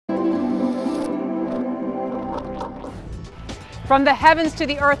From the heavens to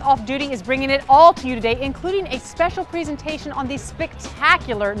the earth, Off Duty is bringing it all to you today, including a special presentation on these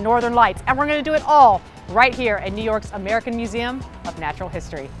spectacular northern lights. And we're going to do it all right here at New York's American Museum of Natural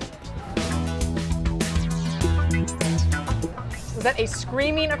History. Was that a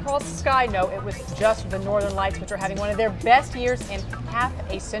screaming across the sky? No, it was just the Northern Lights, which are having one of their best years in half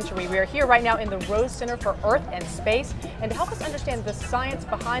a century. We are here right now in the Rose Center for Earth and Space, and to help us understand the science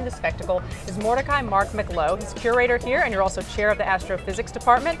behind the spectacle is Mordecai Mark McLough. He's curator here, and you're also chair of the astrophysics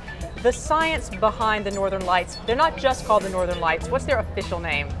department. The science behind the Northern Lights, they're not just called the Northern Lights. What's their official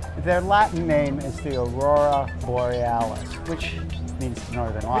name? Their Latin name is the Aurora borealis, which means the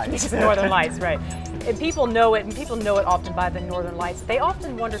Northern Lights. Which means the Northern Lights, right. And people know it, often by the Northern Lights. They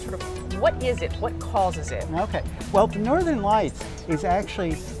often wonder sort of, what is it? What causes it? Okay. Well, the Northern Lights is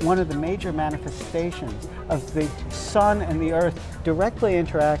actually one of the major manifestations of the sun and the earth directly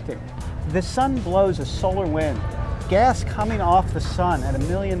interacting. The sun blows a solar wind, gas coming off the sun at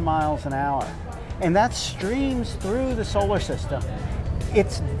 1,000,000 miles an hour, and that streams through the solar system.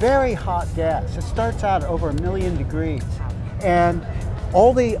 It's very hot gas. It starts out at over 1,000,000 degrees. And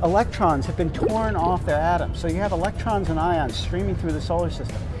all the electrons have been torn off their atoms. So you have electrons and ions streaming through the solar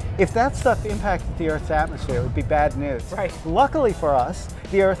system. If that stuff impacted the Earth's atmosphere, it would be bad news. Right. Luckily for us,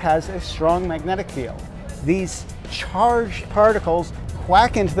 the Earth has a strong magnetic field. These charged particles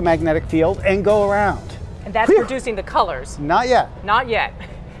whack into the magnetic field and go around. And that's producing the colors. Not yet. Not yet.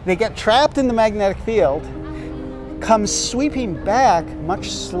 They get trapped in the magnetic field, come sweeping back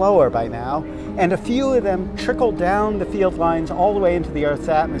much slower by now, and a few of them trickle down the field lines all the way into the Earth's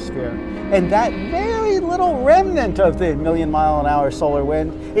atmosphere. And that very little remnant of the 1,000,000-mile-an-hour solar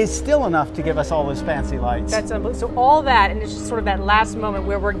wind is still enough to give us all those fancy lights. That's unbelievable. So all that, and it's just sort of that last moment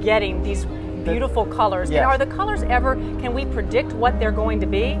where we're getting these beautiful colors. Yes. And are the colors ever, can we predict what they're going to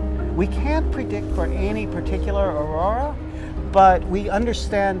be? We can't predict for any particular aurora, but we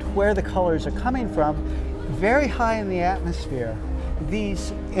understand where the colors are coming from. Very high in the atmosphere,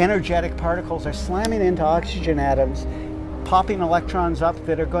 these energetic particles are slamming into oxygen atoms, popping electrons up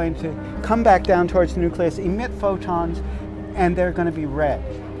that are going to come back down towards the nucleus, emit photons, and they're going to be red.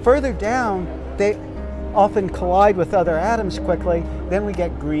 Further down, they often collide with other atoms quickly, then we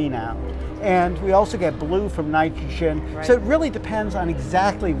get green out. And we also get blue from nitrogen. Right. So it really depends on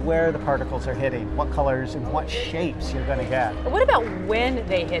exactly where the particles are hitting, what colors and what shapes you're going to get. What about when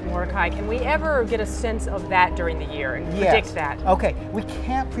they hit, Mordecai? Can we ever get a sense of that during the year and predict that? Okay, we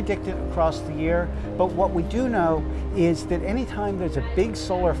can't predict it across the year, but what we do know is that anytime there's a big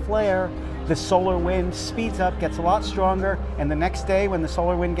solar flare, the solar wind speeds up, gets a lot stronger, and the next day when the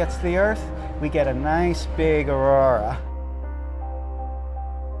solar wind gets to the Earth, we get a nice big aurora.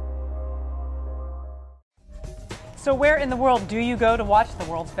 So where in the world do you go to watch the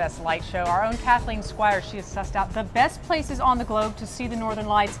world's best light show? Our own Kathleen Squires, she has sussed out the best places on the globe to see the Northern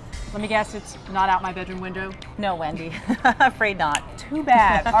Lights. Let me guess, it's not out my bedroom window? No, Wendy. Afraid not. Too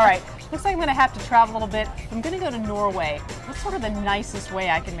bad. All right, looks like I'm gonna have to travel a little bit. I'm gonna go to Norway. What's sort of the nicest way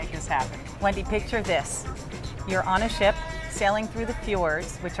I can make this happen? Wendy, picture this. You're on a ship sailing through the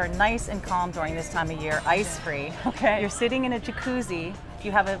fjords, which are nice and calm during this time of year, ice-free. Okay. You're sitting in a jacuzzi.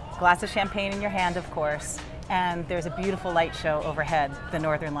 You have a glass of champagne in your hand, of course. And there's a beautiful light show overhead, the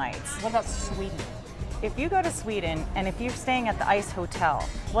Northern Lights. What about Sweden? If you go to Sweden, and if you're staying at the Ice Hotel,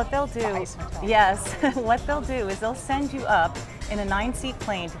 what they'll do, the Ice Hotel. Yes, what they'll do is they'll send you up in a 9-seat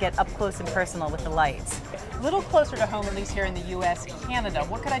plane to get up close and personal with the lights. A little closer to home, at least here in the US, Canada.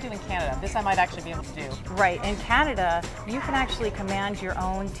 What could I do in Canada? This I might actually be able to do. Right, in Canada, you can actually command your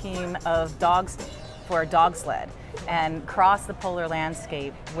own team of dogs for a dog sled and cross the polar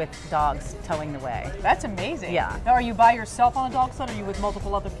landscape with dogs towing the way. That's amazing. Yeah. Now, are you by yourself on a dog sled, or are you with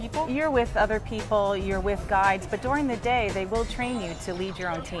multiple other people? You're with other people, you're with guides, but during the day they will train you to lead your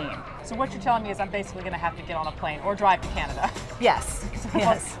own team. So what you're telling me is I'm basically going to have to get on a plane or drive to Canada. Yes.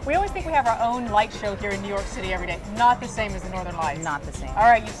 Yes. We always think we have our own light show here in New York City every day. Not the same as the Northern Lights. Not the same. All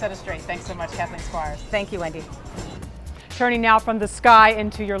right, you set us straight. Thanks so much, Kathleen Squires. Thank you, Wendy. Turning now from the sky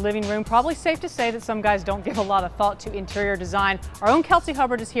into your living room, probably safe to say that some guys don't give a lot of thought to interior design. Our own Kelsey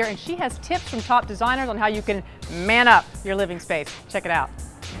Hubbard is here, and she has tips from top designers on how you can man up your living space. Check it out.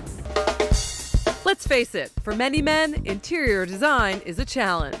 Let's face it, for many men, interior design is a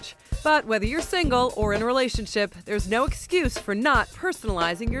challenge. But whether you're single or in a relationship, there's no excuse for not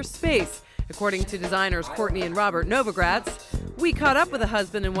personalizing your space. According to designers Courtney and Robert Novogratz, we caught up with a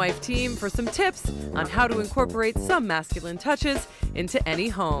husband and wife team for some tips on how to incorporate some masculine touches into any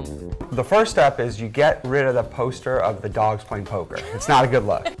home. The first step is you get rid of the poster of the dogs playing poker. It's not a good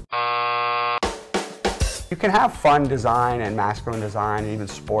look. You can have fun design and masculine design and even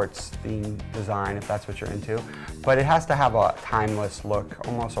sports themed design if that's what you're into, but it has to have a timeless look,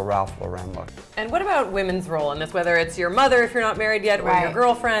 almost a Ralph Lauren look. And what about women's role in this, whether it's your mother if you're not married yet, or your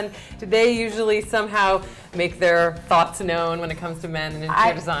girlfriend? Do they usually somehow make their thoughts known when it comes to men and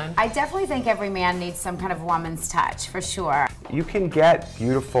interior design? I definitely think every man needs some kind of woman's touch, for sure. You can get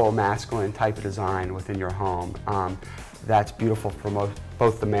beautiful masculine type of design within your home. That's beautiful for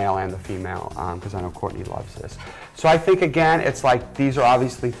both the male and the female, because I know Courtney loves this. So I think, again, it's like these are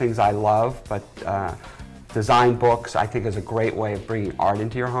obviously things I love, but design books I think is a great way of bringing art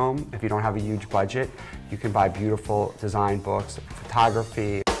into your home. If you don't have a huge budget, you can buy beautiful design books,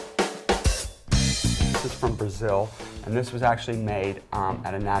 photography. This is from Brazil, and this was actually made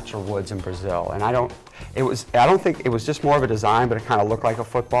at a natural woods in Brazil. And I don't think it was just more of a design, but it kind of looked like a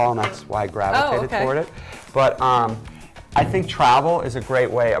football, and that's why I gravitated toward it. But I think travel is a great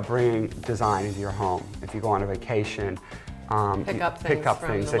way of bringing design into your home. If you go on a vacation, pick up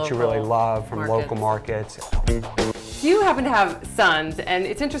things that you really love from local markets. You happen to have sons, and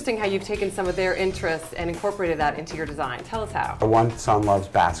it's interesting how you've taken some of their interests and incorporated that into your design. Tell us how. One son loves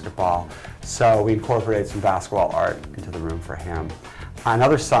basketball, so we incorporated some basketball art into the room for him.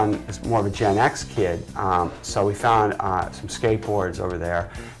 Another son is more of a Gen X kid, so we found some skateboards over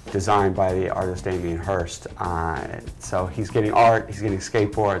there designed by the artist Damien Hirst. So he's getting art, he's getting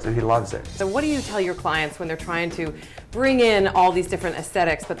skateboards, and he loves it. So what do you tell your clients when they're trying to bring in all these different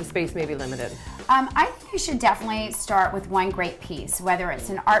aesthetics, but the space may be limited? I think you should definitely start with one great piece, whether it's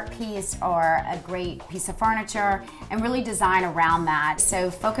an art piece or a great piece of furniture, and really design around that. So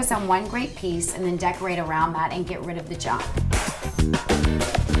focus on one great piece and then decorate around that and get rid of the junk.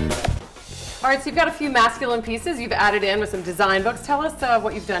 All right, so you've got a few masculine pieces you've added in with some design books. Tell us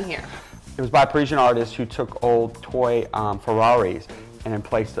what you've done here. It was by a Parisian artist who took old toy Ferraris and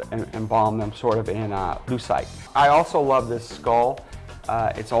embalmed them sort of in lucite. I also love this skull.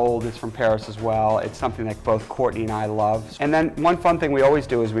 It's old, it's from Paris as well. It's something that both Courtney and I love. And then one fun thing we always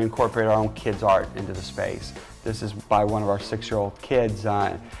do is we incorporate our own kids' art into the space. This is by one of our 6-year-old kids.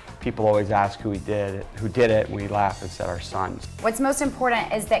 People always ask who did it, and we laugh and said our sons. What's most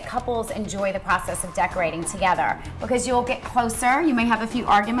important is that couples enjoy the process of decorating together, because you'll get closer, you may have a few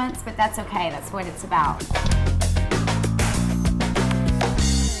arguments, but that's okay, that's what it's about.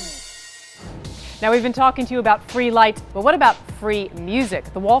 Now, we've been talking to you about free light, but what about free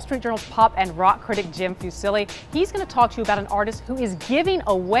music? The Wall Street Journal's pop and rock critic Jim Fusilli, he's going to talk to you about an artist who is giving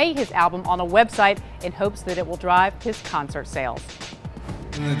away his album on a website in hopes that it will drive his concert sales.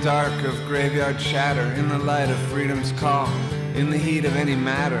 In the dark of graveyard chatter, in the light of freedom's call, in the heat of any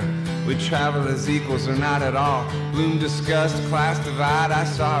matter, we travel as equals or not at all. Gloom, disgust, class divide, I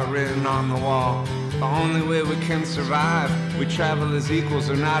saw it written on the wall. The only way we can survive, we travel as equals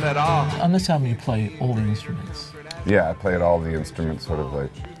or not at all. On this album you play all the instruments. Yeah, I played all the instruments sort of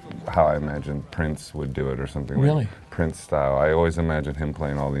like how I imagined Prince would do it or something like Prince style. I always imagined him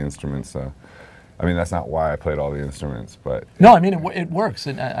playing all the instruments. I mean, that's not why I played all the instruments, but... No, I mean, it works,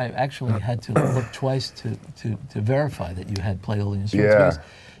 and I actually had to look twice to verify that you had played all the instruments. Yeah. Because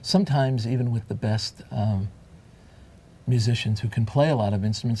sometimes, even with the best musicians who can play a lot of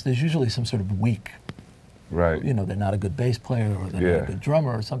instruments, there's usually some sort of weak... Right. You know, they're not a good bass player, or they're not a good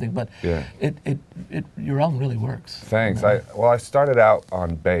drummer or something, but your album really works. Thanks. Well, I started out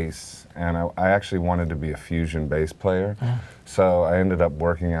on bass, and I actually wanted to be a fusion bass player. So I ended up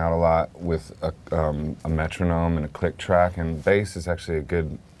working out a lot with a metronome and a click track, and bass is actually a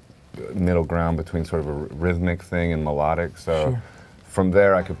good middle ground between sort of a rhythmic thing and melodic. So from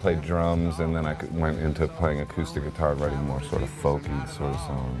there I could play drums, and then I went into playing acoustic guitar and writing more sort of folky sort of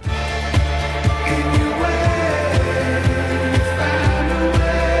songs.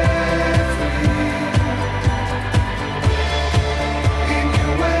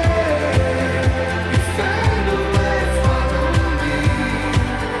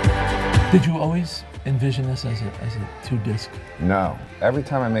 Did you always envision this as a 2-disc? No. Every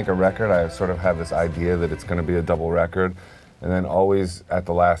time I make a record, I sort of have this idea that it's going to be a double record, and then always at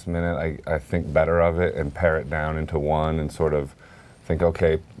the last minute I think better of it and pare it down into one and sort of think,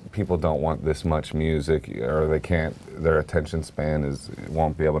 okay, people don't want this much music, or they can't, their attention span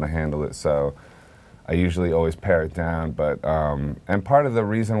won't be able to handle it, so I usually always pare it down. But and part of the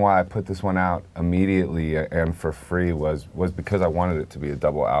reason why I put this one out immediately and for free was because I wanted it to be a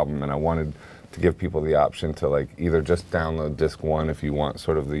double album, and I wanted to give people the option to like either just download disc 1 if you want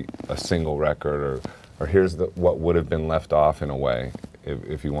sort of a single record, or here's what would have been left off in a way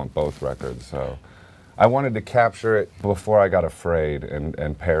if you want both records. So I wanted to capture it before I got afraid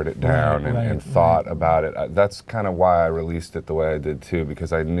and pared it down and thought about it. That's kind of why I released it the way I did too,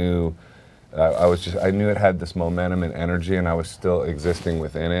 because I knew I knew it had this momentum and energy, and I was still existing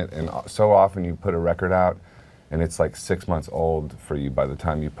within it. And so often you put a record out, and it's like 6 months old for you by the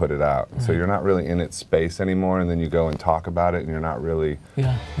time you put it out. So you're not really in its space anymore, and then you go and talk about it, and you're not really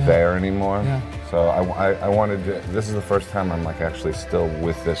there anymore. So I wanted to, this is the first time I'm like actually still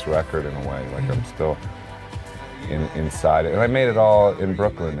with this record in a way, like I'm still inside it. And I made it all in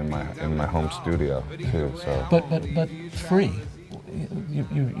Brooklyn in my home studio too. So. But free.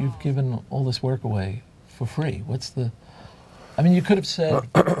 You've given all this work away for free. What's the? I mean, you could have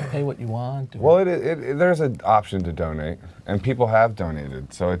said, pay what you want. Well, there's an option to donate, and people have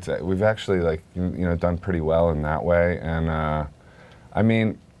donated. So we've actually like done pretty well in that way. And I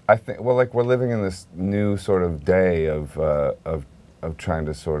mean, I think like we're living in this new sort of day of trying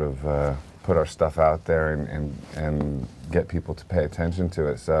to sort of put our stuff out there and get people to pay attention to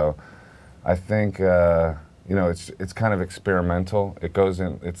it. So I think it's kind of experimental.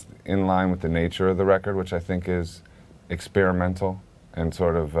 It's in line with the nature of the record, which I think is experimental, and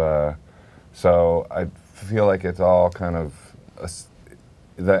sort of so I feel like it's all kind of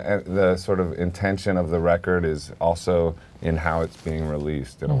the sort of intention of the record is also in how it's being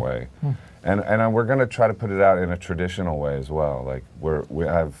released in a way. And we're going to try to put it out in a traditional way as well. Like we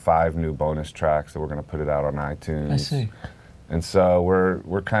have 5 new bonus tracks that we're going to put it out on iTunes. I see. And so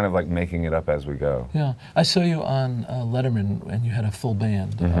we're kind of like making it up as we go. Yeah, I saw you on Letterman and you had a full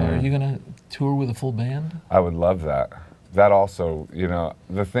band. Are you going to tour with a full band? I would love that. That also,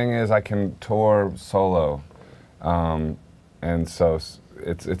 the thing is I can tour solo, and so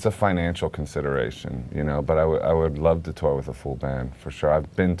it's a financial consideration, but I would love to tour with a full band for sure.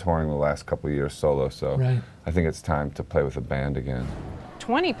 I've been touring the last couple of years solo, so I think it's time to play with a band again.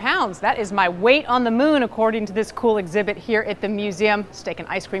 20 pounds, that is my weight on the moon, according to this cool exhibit here at the museum. Steak and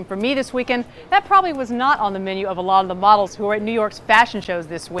ice cream for me this weekend. That probably was not on the menu of a lot of the models who were at New York's fashion shows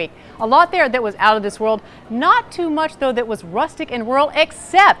this week. A lot there that was out of this world. Not too much, though, that was rustic and rural,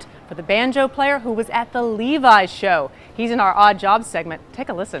 except for the banjo player who was at the Levi's show. He's in our Odd Jobs segment. Take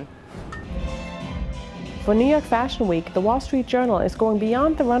a listen. For New York Fashion Week, the Wall Street Journal is going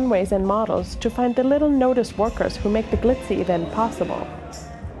beyond the runways and models to find the little noticed workers who make the glitzy event possible.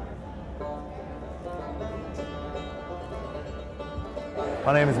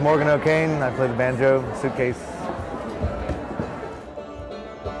 My name is Morgan O'Kane. I play the banjo, suitcase.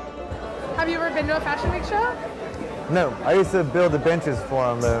 Have you ever been to a Fashion Week show? No, I used to build the benches for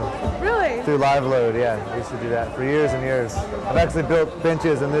them though. Really? Through Live Load, yeah. I used to do that for years and years. I've actually built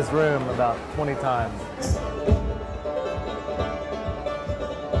benches in this room about 20 times.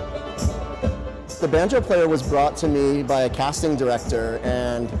 The banjo player was brought to me by a casting director,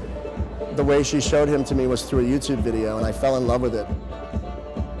 and the way she showed him to me was through a YouTube video, and I fell in love with it.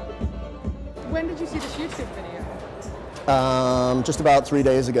 When did you see this YouTube video? Just about 3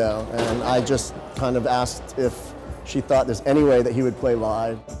 days ago, and I just kind of asked if she thought there's any way that he would play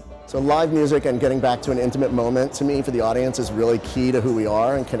live. So live music and getting back to an intimate moment to me for the audience is really key to who we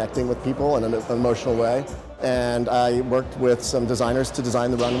are and connecting with people in an emotional way. And I worked with some designers to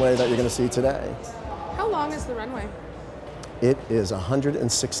design the runway that you're going to see today. How long is the runway? It is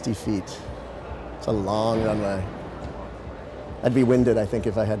 160 feet. It's a long runway. I'd be winded, I think,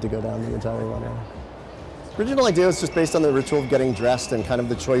 if I had to go down the entire runway. The original idea was just based on the ritual of getting dressed and kind of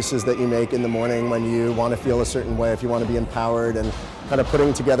the choices that you make in the morning when you want to feel a certain way, if you want to be empowered, and kind of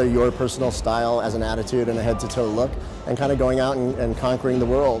putting together your personal style as an attitude and a head-to-toe look, and kind of going out and conquering the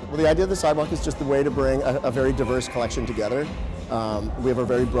world. Well, the idea of the sidewalk is just the way to bring a very diverse collection together. We have a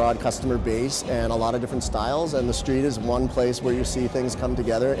very broad customer base and a lot of different styles, and the street is one place where you see things come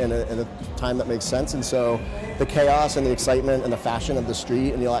together in a time that makes sense. And so the chaos and the excitement and the fashion of the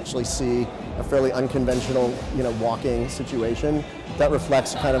street, and you'll actually see a fairly unconventional, walking situation that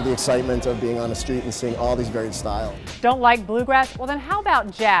reflects kind of the excitement of being on a street and seeing all these varied styles. Don't like bluegrass? Well, then how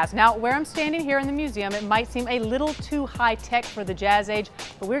about jazz? Now, where I'm standing here in the museum, it might seem a little too high-tech for the jazz age,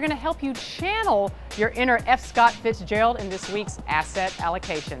 but we're going to help you channel your inner F. Scott Fitzgerald in this week's Asset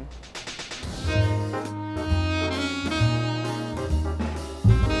Allocation.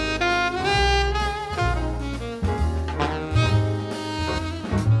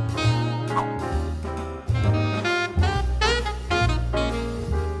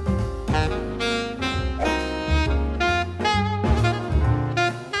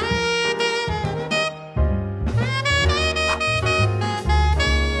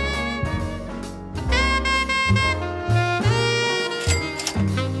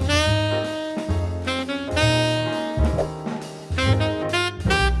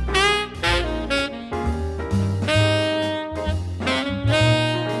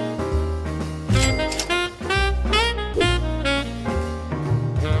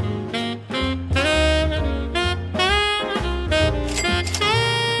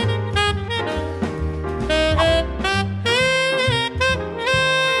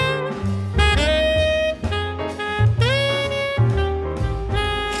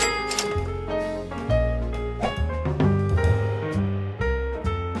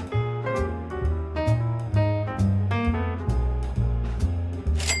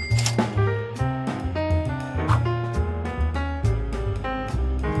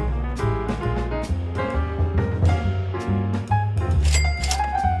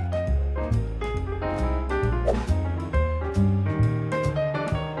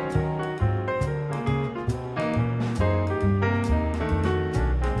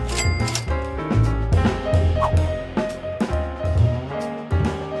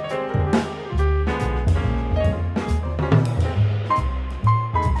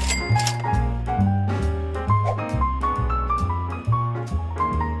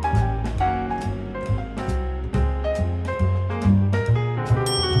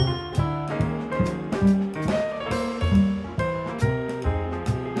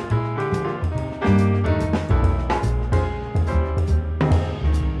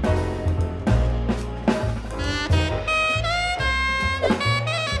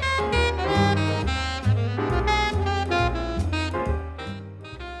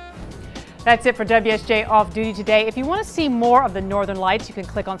 That's it for WSJ Off Duty today. If you want to see more of the Northern Lights, you can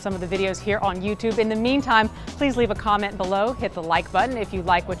click on some of the videos here on YouTube. In the meantime, please leave a comment below. Hit the like button if you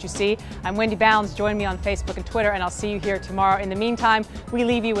like what you see. I'm Wendy Bounds. Join me on Facebook and Twitter, and I'll see you here tomorrow. In the meantime, we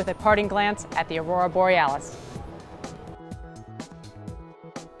leave you with a parting glance at the Aurora Borealis.